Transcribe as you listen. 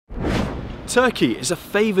Turkey is a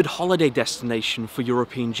favoured holiday destination for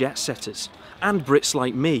European jet setters and Brits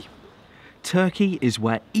like me. Turkey is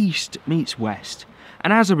where East meets West,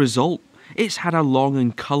 and as a result, it's had a long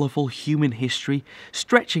and colourful human history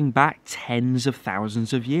stretching back tens of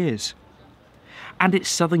thousands of years. And its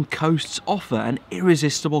southern coasts offer an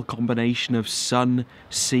irresistible combination of sun,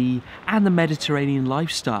 sea, and the Mediterranean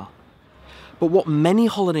lifestyle. But what many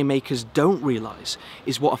holidaymakers don't realise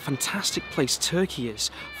is what a fantastic place Turkey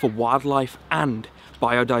is for wildlife and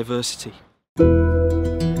biodiversity.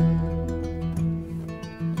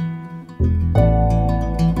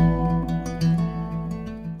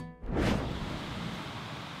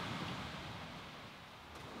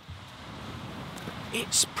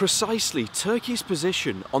 It's precisely Turkey's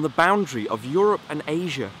position on the boundary of Europe and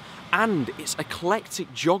Asia and its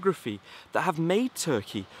eclectic geography that have made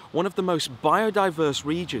Turkey one of the most biodiverse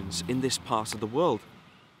regions in this part of the world.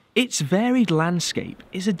 Its varied landscape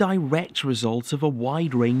is a direct result of a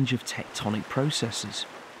wide range of tectonic processes,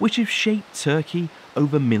 which have shaped Turkey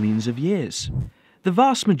over millions of years. The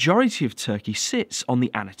vast majority of Turkey sits on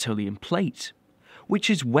the Anatolian plate, which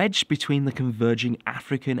is wedged between the converging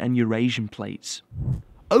African and Eurasian plates.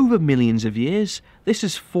 Over millions of years, this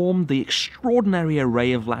has formed the extraordinary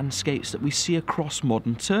array of landscapes that we see across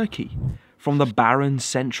modern Turkey, from the barren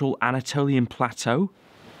central Anatolian Plateau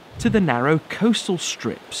to the narrow coastal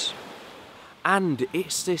strips. And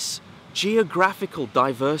it's this geographical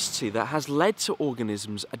diversity that has led to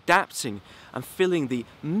organisms adapting and filling the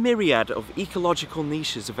myriad of ecological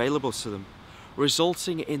niches available to them,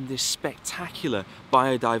 resulting in this spectacular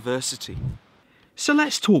biodiversity. So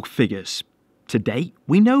let's talk figures. To date,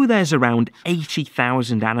 we know there's around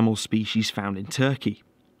 80,000 animal species found in Turkey.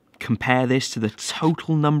 Compare this to the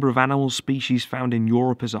total number of animal species found in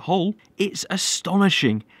Europe as a whole, it's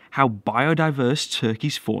astonishing how biodiverse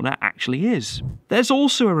Turkey's fauna actually is. There's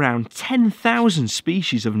also around 10,000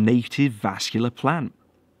 species of native vascular plant.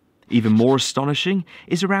 Even more astonishing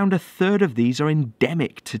is around a third of these are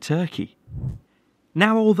endemic to Turkey.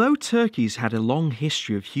 Now, although Turkey's had a long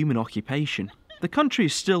history of human occupation, the country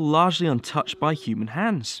is still largely untouched by human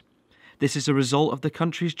hands. This is a result of the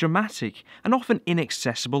country's dramatic and often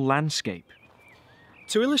inaccessible landscape.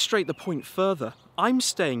 To illustrate the point further, I'm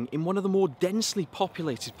staying in one of the more densely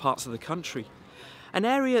populated parts of the country, an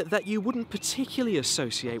area that you wouldn't particularly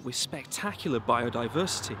associate with spectacular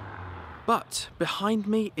biodiversity. But behind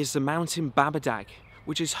me is the mountain Babadag,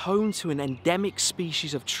 which is home to an endemic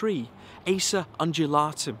species of tree, Acer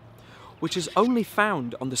undulatum, which is only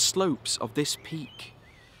found on the slopes of this peak.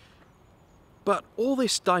 But all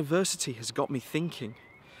this diversity has got me thinking,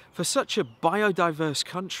 for such a biodiverse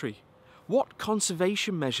country, what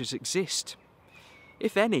conservation measures exist,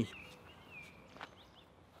 if any?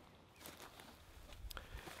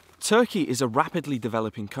 Turkey is a rapidly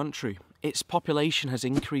developing country. Its population has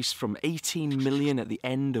increased from 18 million at the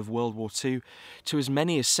end of World War II to as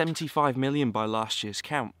many as 75 million by last year's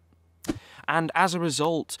count. And as a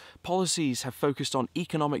result, policies have focused on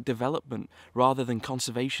economic development rather than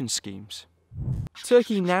conservation schemes.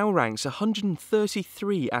 Turkey now ranks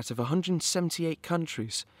 133 out of 178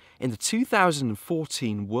 countries in the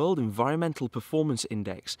 2014 World Environmental Performance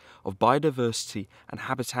Index of Biodiversity and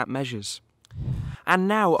Habitat Measures. And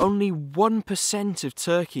now only 1% of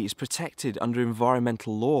Turkey is protected under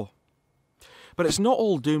environmental law. But it's not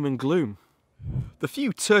all doom and gloom. The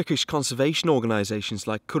few Turkish conservation organisations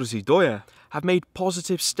like KuzeyDoğa have made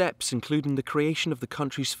positive steps, including the creation of the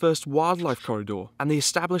country's first wildlife corridor and the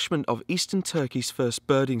establishment of eastern Turkey's first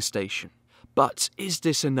birding station. But is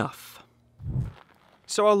this enough?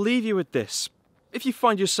 So I'll leave you with this. If you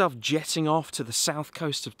find yourself jetting off to the south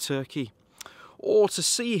coast of Turkey, or to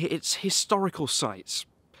see its historical sites,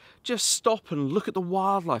 just stop and look at the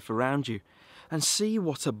wildlife around you and see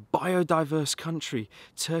what a biodiverse country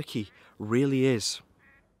Turkey really is.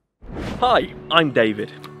 Hi, I'm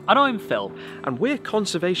David. And I'm Phil. And we're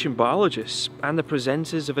conservation biologists and the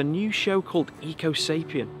presenters of a new show called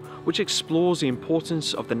Sapien, which explores the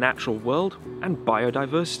importance of the natural world and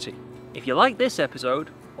biodiversity. If you like this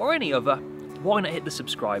episode, or any other, why not hit the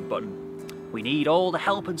subscribe button? We need all the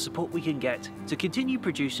help and support we can get to continue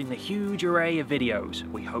producing the huge array of videos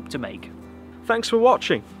we hope to make. Thanks for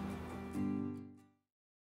watching.